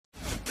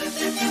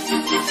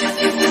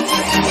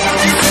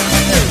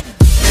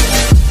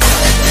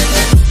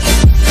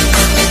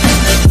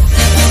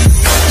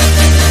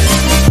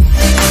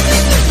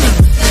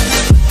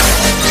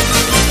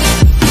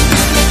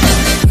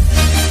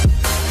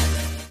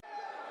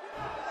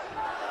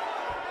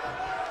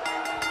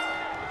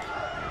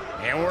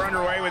And we're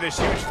underway with this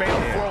huge fatal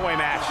four-way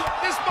match.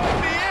 This might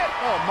be it.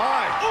 Oh,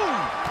 my. Ooh.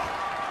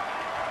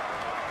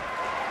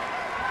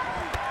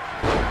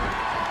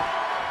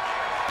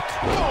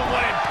 Oh,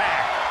 what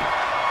impact.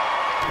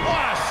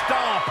 What a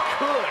stomp.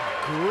 Good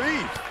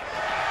grief.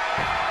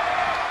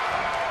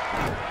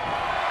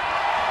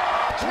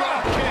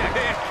 Drop kick.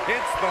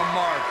 Hits the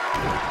mark.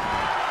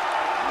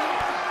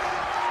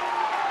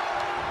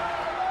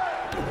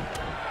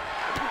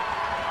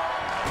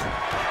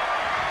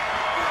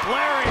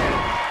 Lariat.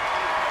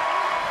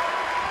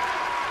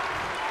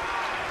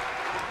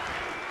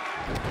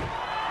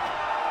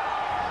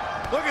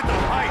 Look at the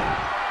height.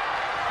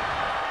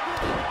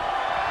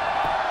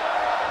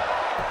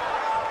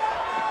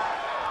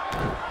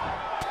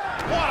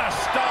 What a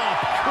stomp.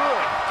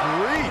 Good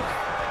grief.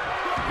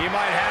 He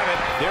might have it.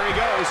 There he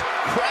goes,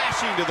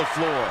 crashing to the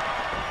floor.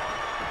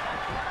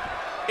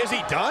 Is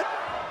he done?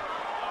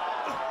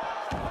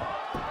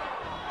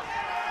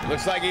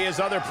 Looks like he has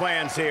other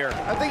plans here.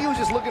 I think he was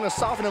just looking to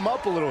soften him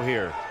up a little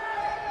here.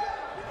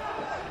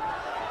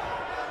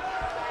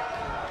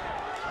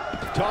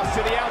 Toss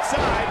to the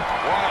outside.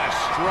 What a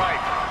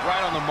strike.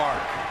 Right on the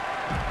mark.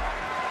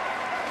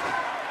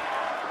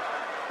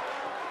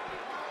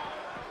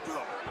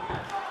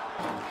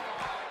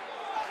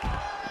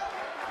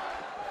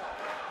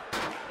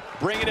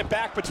 Bringing it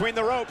back between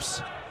the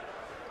ropes.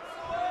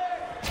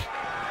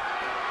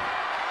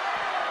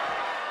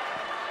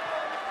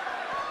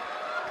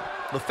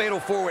 The fatal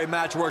four-way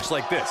match works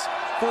like this.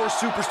 4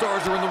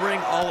 superstars are in the ring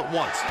all at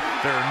once.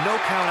 There are no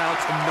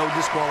countouts and no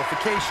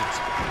disqualifications.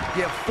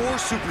 You have 4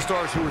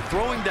 superstars who are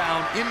throwing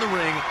down in the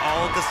ring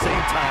all at the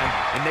same time,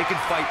 and they can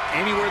fight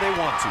anywhere they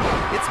want to.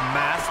 It's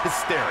mass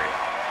hysteria.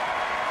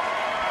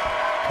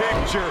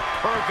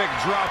 Picture-perfect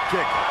drop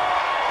kick.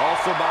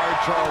 Also, Byron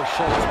Charles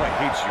Schultz, I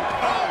hate you.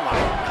 Oh, my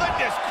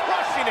goodness,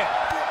 crushing it.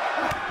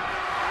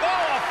 Oh,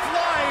 a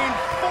flying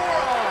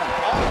forearm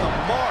on the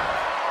mark.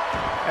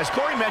 As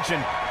Corey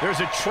mentioned,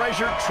 there's a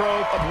treasure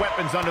trove of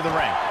weapons under the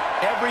ring.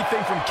 Everything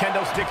from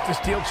kendo sticks to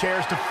steel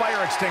chairs to fire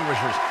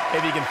extinguishers.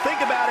 If you can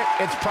think about it,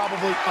 it's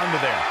probably under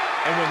there.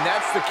 And when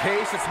that's the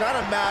case, it's not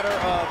a matter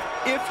of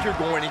if you're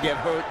going to get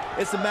hurt,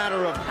 it's a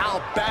matter of how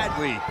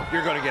badly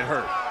you're going to get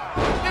hurt.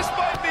 This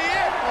might be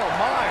it. Oh,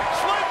 my.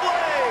 Sling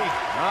blade.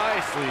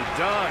 Nicely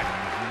done.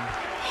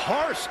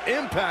 Harsh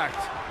impact.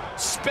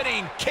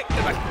 Spinning kick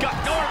to the gut.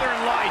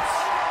 Northern Lights.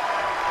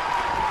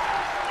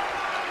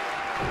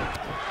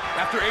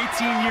 After 18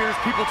 years,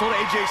 people told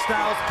AJ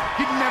Styles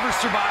he'd never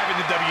survive in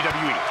the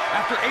WWE.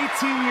 After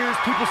 18 years,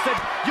 people said,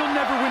 you'll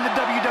never win the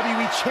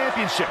WWE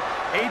Championship.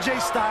 AJ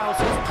Styles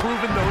has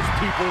proven those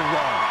people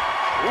wrong.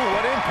 Ooh,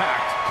 what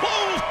impact.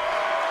 Close.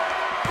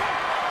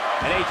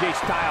 And AJ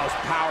Styles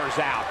powers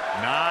out.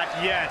 Not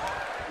yet.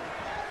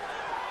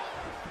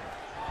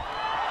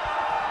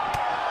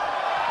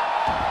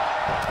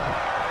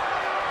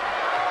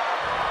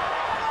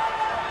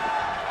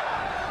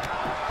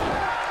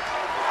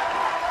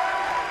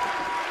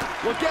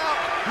 Look out!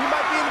 He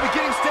might be in the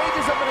beginning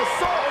stages of an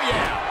assault. Oh,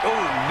 yeah.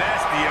 Oh,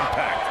 nasty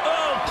impact.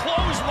 Oh,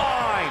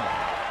 clothesline.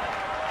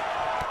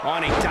 Oh,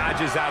 and he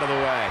dodges out of the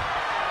way.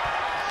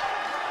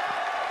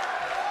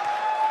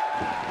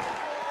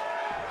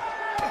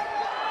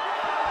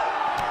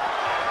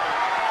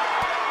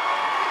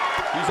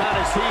 He's on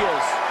his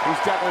heels. He's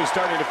definitely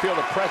starting to feel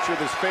the pressure of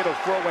this fatal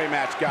four-way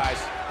match,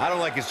 guys. I don't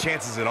like his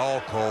chances at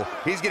all, Cole.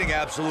 He's getting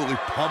absolutely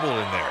pummeled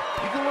in there.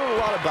 You can learn a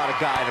lot about a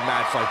guy in a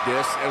match like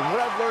this, and what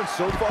I've learned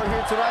so far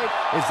here tonight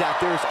is that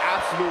there's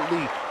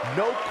absolutely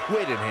no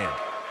quit in him.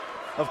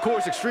 Of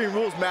course, Extreme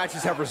Rules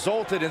matches have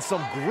resulted in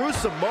some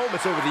gruesome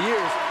moments over the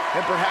years,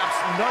 and perhaps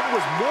none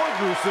was more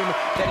gruesome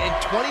than in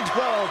 2012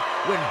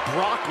 when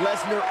Brock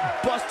Lesnar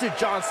busted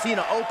John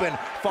Cena open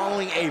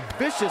following a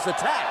vicious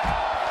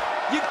attack.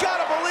 You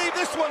gotta believe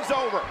this one's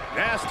over.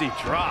 Nasty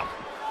drop.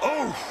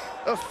 Oh,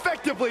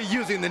 effectively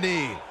using the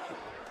knee.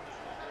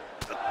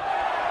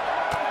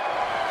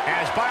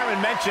 As Byron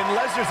mentioned,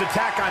 Lesnar's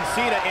attack on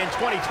Cena in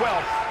 2012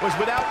 was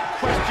without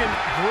question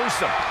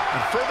gruesome.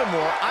 And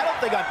furthermore, I don't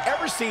think I've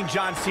ever seen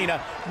John Cena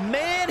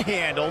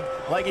manhandled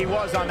like he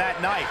was on that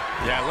night.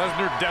 Yeah,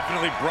 Lesnar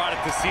definitely brought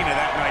it to Cena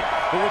that night.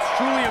 But what's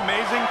truly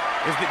amazing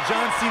is that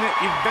John Cena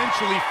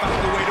eventually found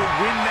a way to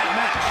win that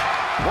match.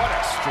 What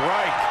a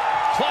strike.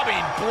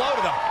 Clubbing blow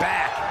to the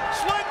back.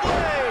 Sling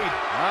blade.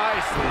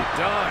 Nicely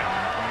done.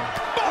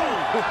 Boom.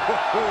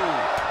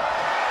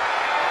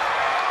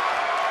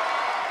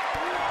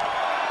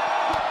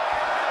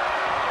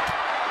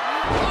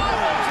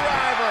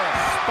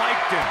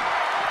 Spiked him.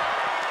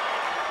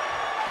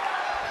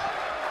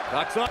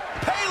 Ducks up.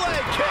 Pele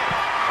kick.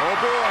 Oh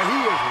boy, he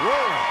is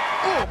rolling.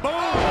 Oh,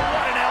 boom.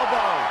 What an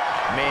elbow.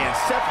 Man,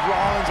 Seth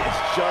Rollins is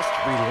just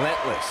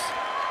relentless.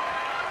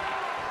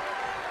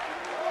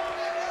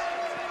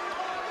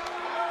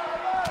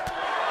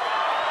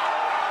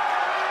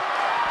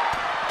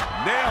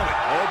 Nailed it.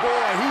 Oh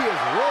boy, he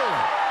is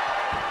rolling.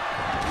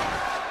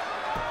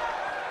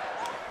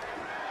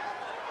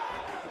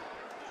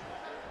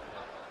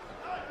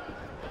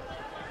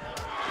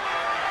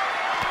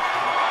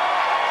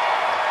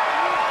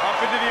 Up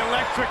into the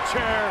Electric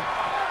chair.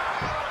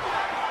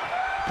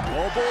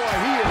 Oh boy,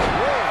 he is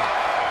rolling.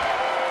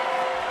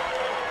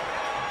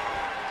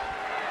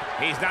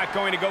 He's not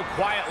going to go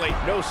quietly.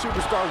 No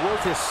superstar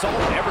worth his salt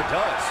ever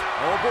does.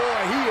 Oh boy,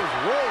 he is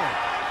rolling.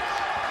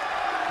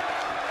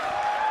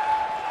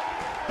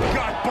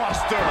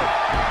 Gutbuster.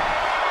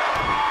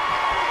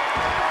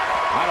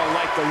 I don't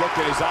like the look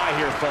in his eye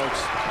here, folks.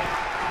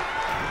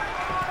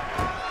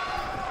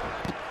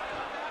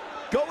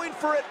 Going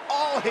for it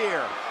all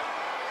here.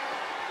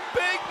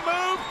 Big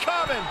move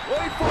coming.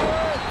 Wait for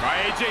it.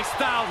 AJ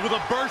Styles with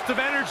a burst of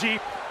energy.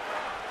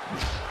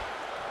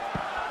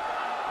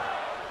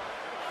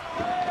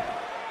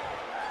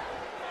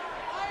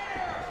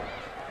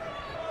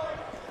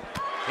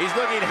 He's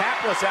looking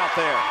hapless out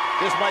there.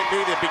 This might be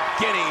the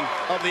beginning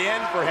of the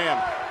end for him.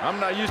 I'm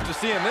not used to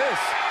seeing this.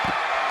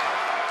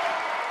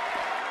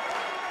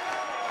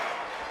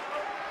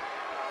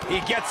 He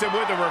gets it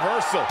with a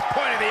reversal.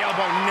 Point of the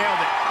elbow, nailed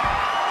it.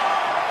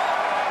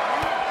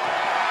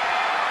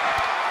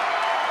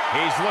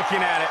 He's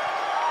looking at it.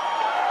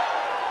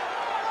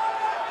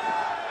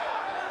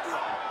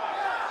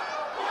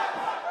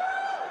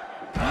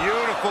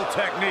 Beautiful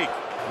technique.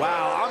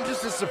 Wow, I'm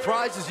just as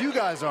surprised as you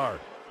guys are.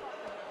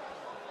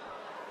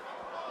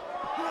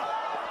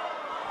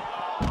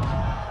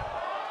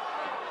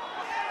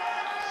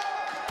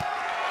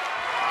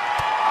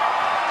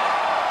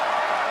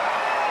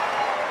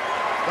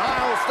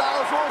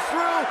 Styles rolls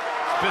through.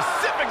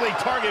 Specifically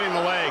targeting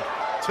the leg.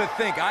 To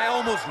think, I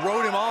almost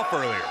wrote him off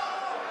earlier.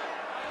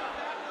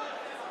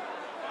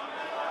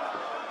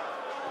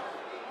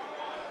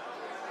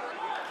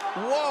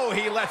 Whoa,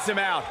 he lets him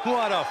out.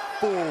 What a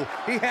fool.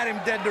 He had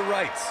him dead to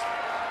rights.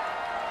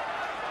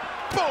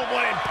 Boom,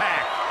 what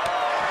impact.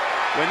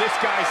 When this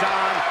guy's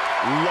on,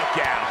 look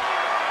out.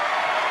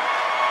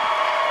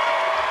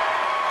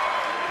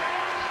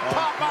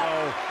 Pop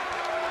up.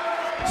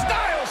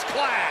 Styles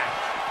clash.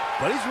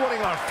 But he's running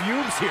on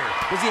fumes here.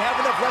 Does he have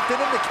enough left in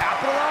him to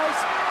capitalize?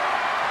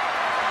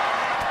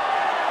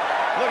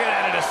 Looking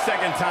at it a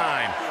second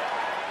time.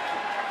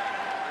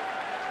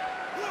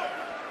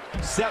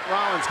 Seth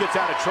Rollins gets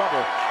out of trouble.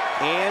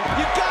 And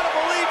you gotta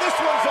believe this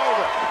one's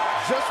over.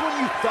 Just when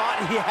you thought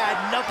he had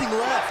nothing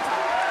left.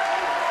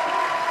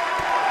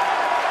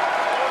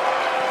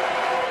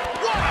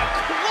 What a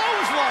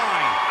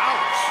clothesline.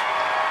 Ouch.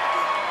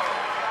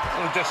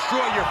 It'll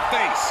destroy your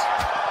face.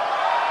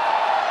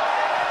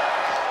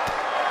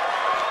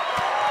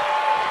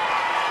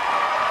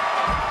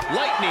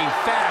 Lightning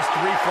fast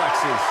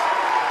reflexes.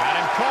 Got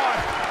him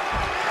caught.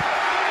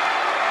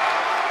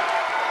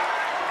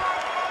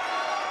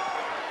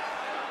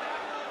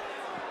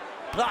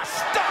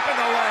 Stop in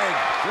the leg.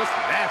 Just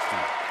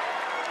nasty.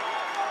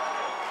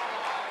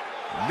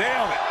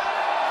 Nailed it.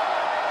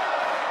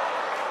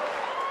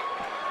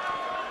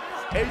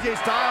 AJ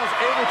Styles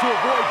able to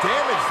avoid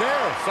damage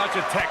there. Such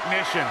a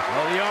technician.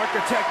 Well, the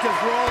architect has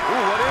rolled.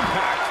 Ooh, what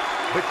impact.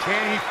 But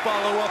can he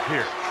follow up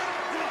here?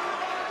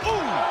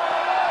 Ooh.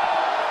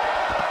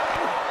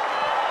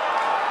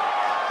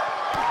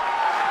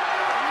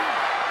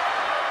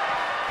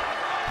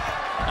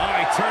 Oh,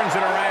 he turns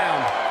it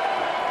around.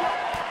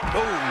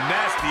 Oh,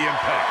 nasty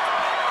impact.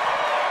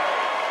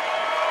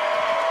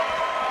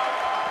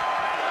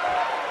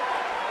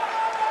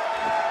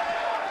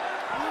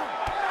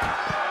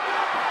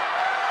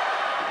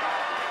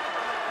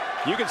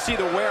 You can see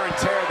the wear and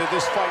tear that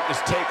this fight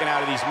has taken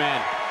out of these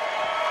men.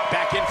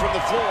 Back in from the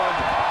floor.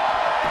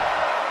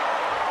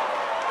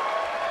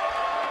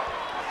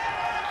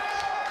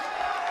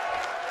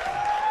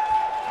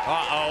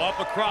 Uh-oh, up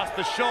across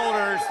the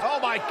shoulders. Oh,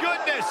 my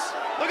goodness.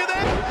 Look at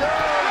that.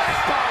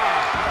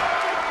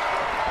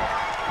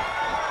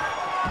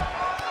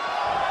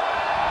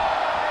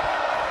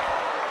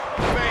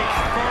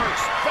 Face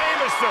first.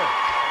 Famouser.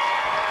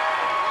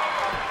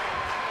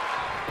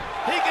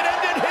 He can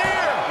end it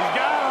here. He's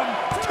got him.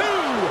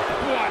 Two.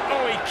 What?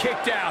 Oh, he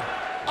kicked out.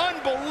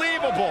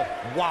 Unbelievable.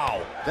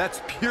 Wow,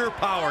 that's pure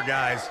power,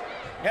 guys.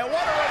 And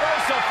what a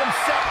reversal from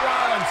Seth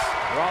Rollins.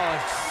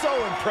 Rollins, so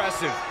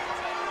impressive.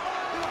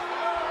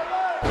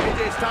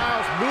 AJ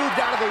Styles moved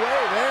out of the way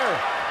there.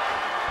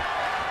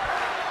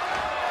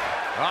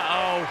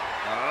 Uh-oh.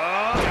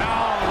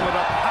 Down with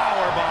a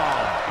power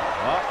bomb.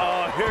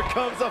 Uh-oh, here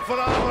comes the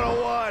phenomenal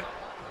one.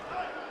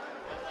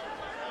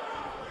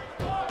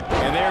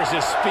 And there's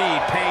his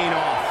speed paying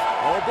off.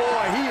 Oh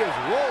boy, he is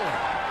rolling.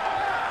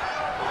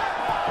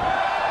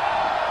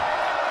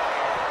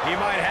 He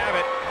might have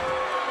it.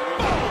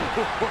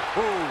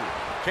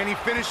 Can he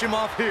finish him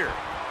off here?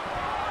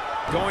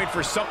 Going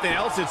for something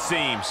else, it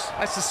seems.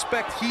 I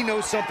suspect he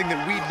knows something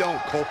that we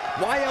don't, Cole.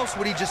 Why else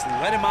would he just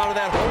let him out of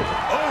that hole?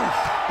 Oh,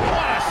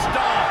 what a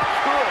stomp.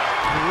 Good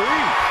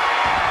grief.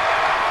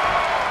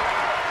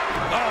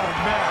 Oh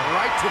man,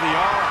 right to the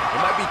arm. It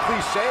might be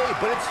cliche,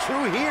 but it's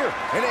true here.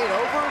 It ain't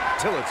over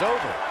till it's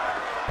over.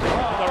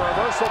 Oh, the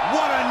reversal.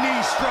 What a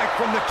knee strike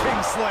from the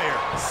Kingslayer.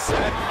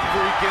 Seth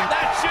freaking.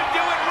 That should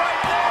do it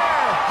right there.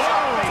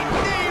 Jumping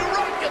knee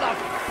right to the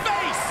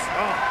face.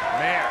 Oh,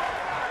 man.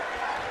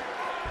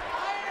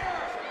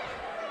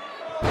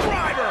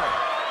 Driver.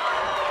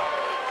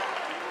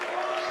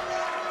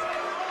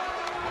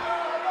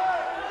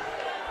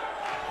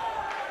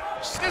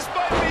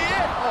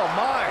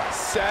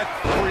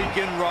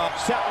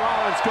 Seth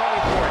Rollins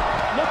going for it.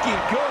 Looking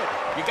good.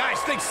 You guys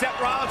think Seth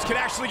Rollins can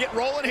actually get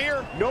rolling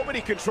here? Nobody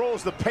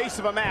controls the pace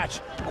of a match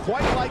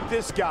quite like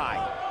this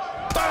guy.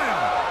 Bam!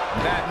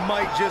 That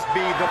might just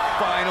be the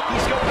final.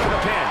 He's going for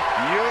the pin.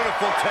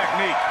 Beautiful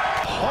technique.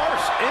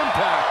 Harsh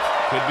impact.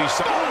 Could be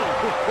some.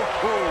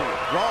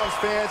 Rollins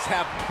fans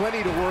have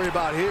plenty to worry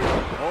about here.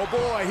 Oh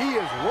boy, he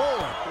is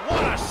rolling.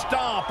 What a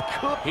stomp.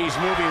 He's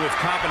moving with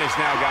confidence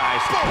now,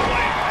 guys. Oh,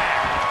 what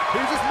impact.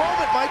 Here's his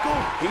moment, Michael.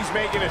 He's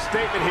making a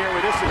statement here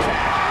with this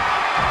attack.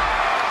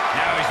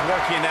 Now he's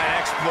working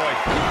that exploit.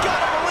 You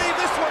gotta believe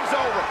this one's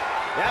over.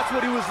 That's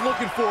what he was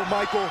looking for,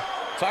 Michael.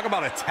 Talk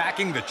about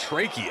attacking the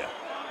trachea.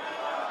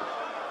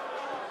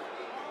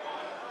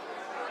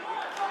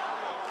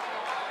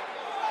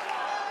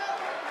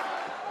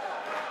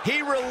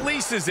 He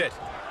releases it.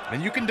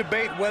 And you can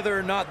debate whether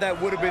or not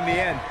that would have been the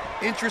end.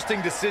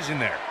 Interesting decision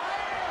there.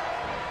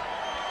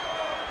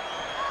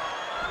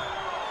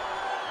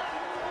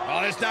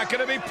 Oh, it's not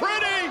going to be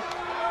pretty.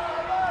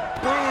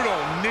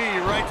 Brutal knee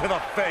right to the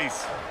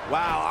face.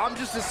 Wow, I'm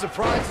just as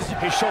surprised as you.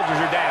 His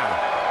shoulders are down.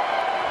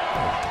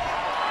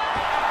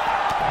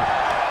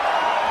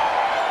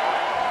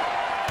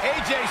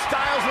 AJ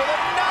Styles with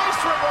a nice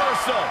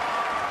reversal.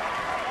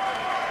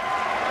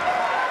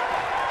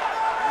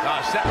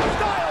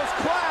 Styles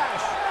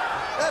clash.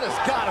 That has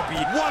got to be.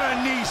 What a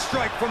knee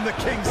strike from the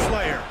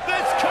Kingslayer.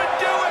 This could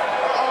do it.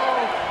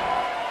 Uh-oh.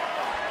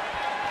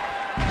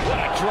 What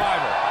a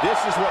driver.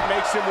 This is what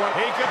makes him work.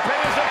 He could pin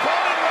his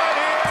opponent right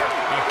here.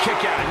 A kick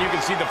out, and you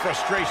can see the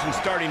frustration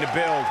starting to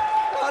build.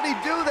 How'd he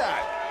do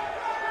that?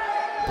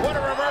 What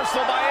a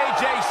reversal by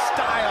AJ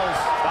Styles.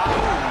 Oh,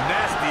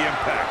 nasty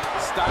impact.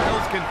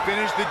 Styles can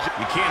finish the job.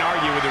 You can't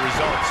argue with the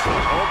results.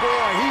 Oh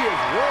boy, he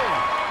is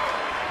rolling.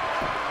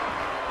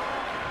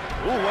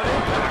 Ooh, what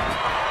impact.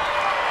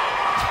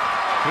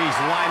 He's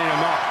lining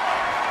him up.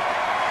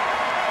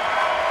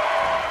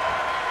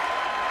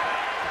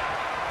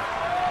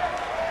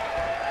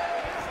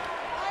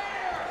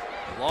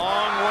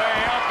 Long way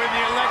up in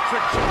the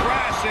electric,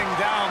 crashing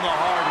down the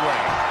hard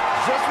way.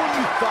 Just when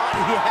you thought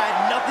he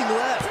had nothing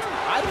left.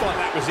 I thought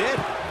that was it.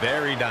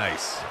 Very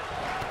nice.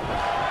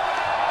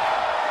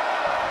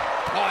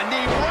 Oh, a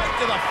knee right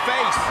to the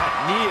face. That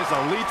knee is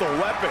a lethal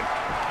weapon.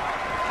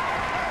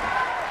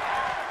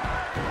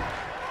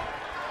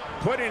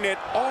 Putting it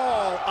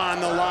all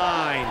on the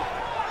line.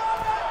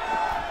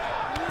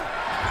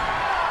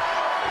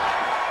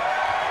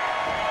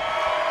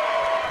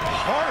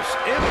 Harsh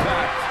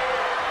impact.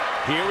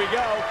 Here we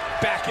go.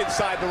 Back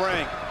inside the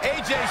ring.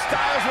 AJ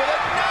Styles with a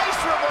nice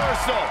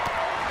reversal.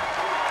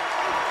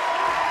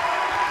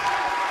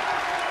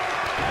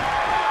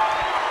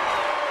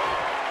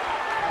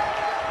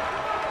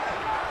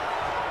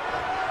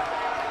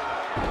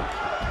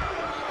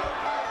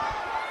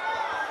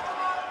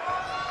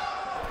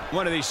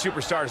 One of these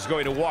superstars is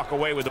going to walk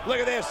away with it. Look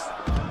at this.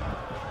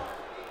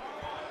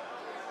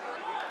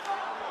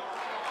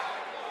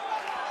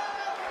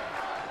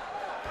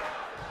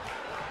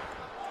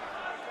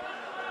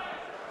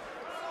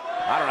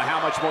 I don't know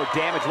how much more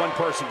damage one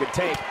person could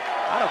take.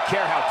 I don't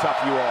care how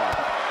tough you are.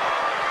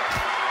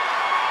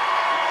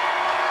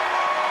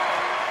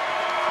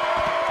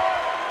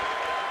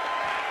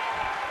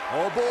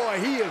 Oh boy,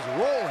 he is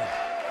rolling.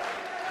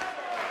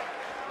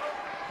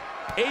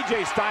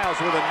 AJ Styles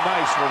with a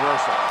nice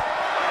reversal.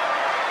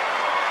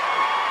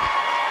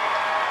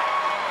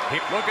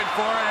 Keep looking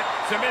for it.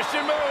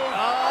 Submission move.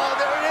 Oh,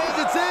 there it is.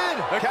 It's in.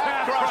 The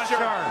calf crusher.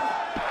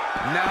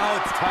 Now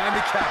it's time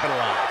to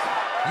capitalize.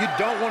 You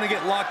don't want to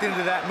get locked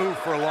into that move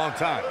for a long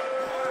time.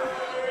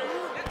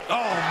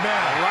 Oh,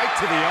 man, right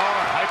to the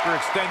arm.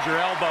 Hyperextend your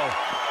elbow.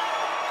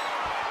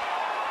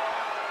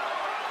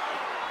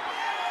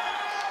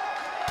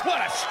 What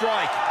a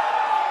strike.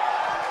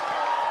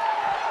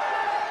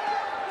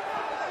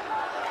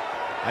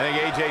 I think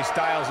AJ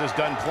Styles is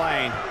done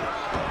playing.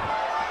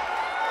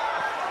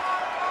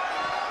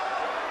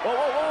 Whoa,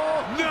 whoa,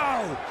 whoa.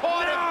 No!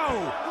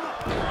 No!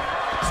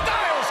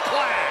 Styles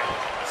clash!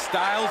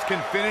 Styles can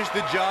finish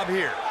the job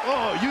here.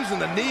 Oh, using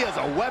the knee as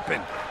a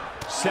weapon.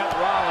 Seth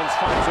Rollins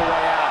finds a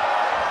way out.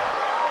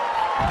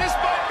 This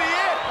might be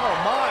it. Oh,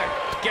 my.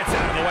 Gets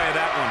out of the way of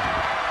that one.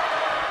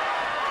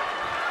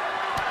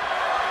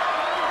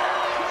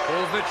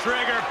 Pulls the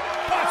trigger.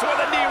 Watch with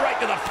a knee right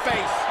to the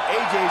face.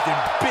 AJ's in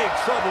big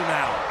trouble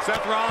now.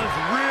 Seth Rollins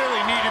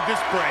really needed this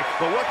break.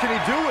 But what can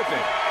he do with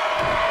it?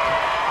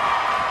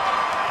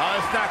 Oh,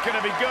 it's not going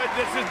to be good.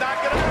 This is not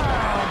going to...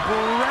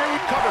 Brain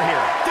cover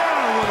here.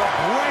 Down with a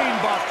brain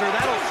buster.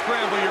 That'll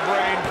scramble your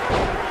brain.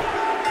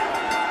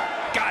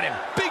 Got him.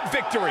 Big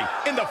victory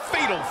in the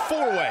fatal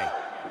four-way.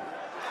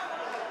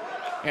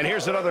 And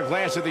here's another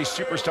glance at these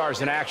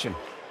superstars in action.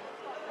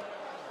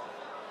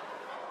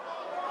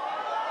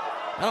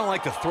 I don't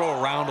like to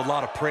throw around a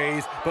lot of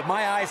praise, but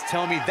my eyes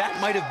tell me that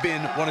might have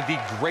been one of the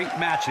great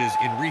matches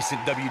in recent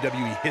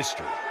WWE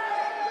history.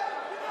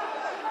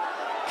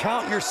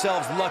 Count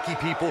yourselves lucky,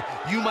 people.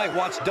 You might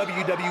watch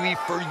WWE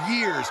for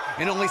years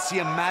and only see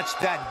a match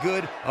that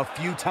good a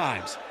few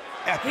times.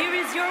 Here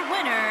is your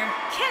winner,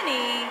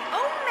 Kenny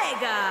Omega.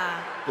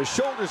 Omega. The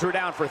shoulders were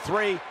down for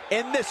 3,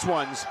 and this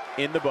one's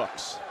in the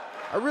books.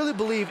 I really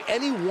believe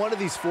any one of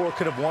these 4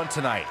 could have won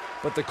tonight.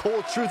 But the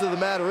cold truth of the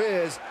matter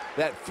is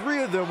that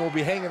 3 of them will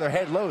be hanging their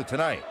head low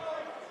tonight.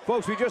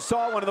 Folks, we just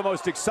saw one of the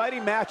most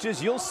exciting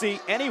matches you'll see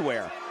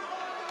anywhere.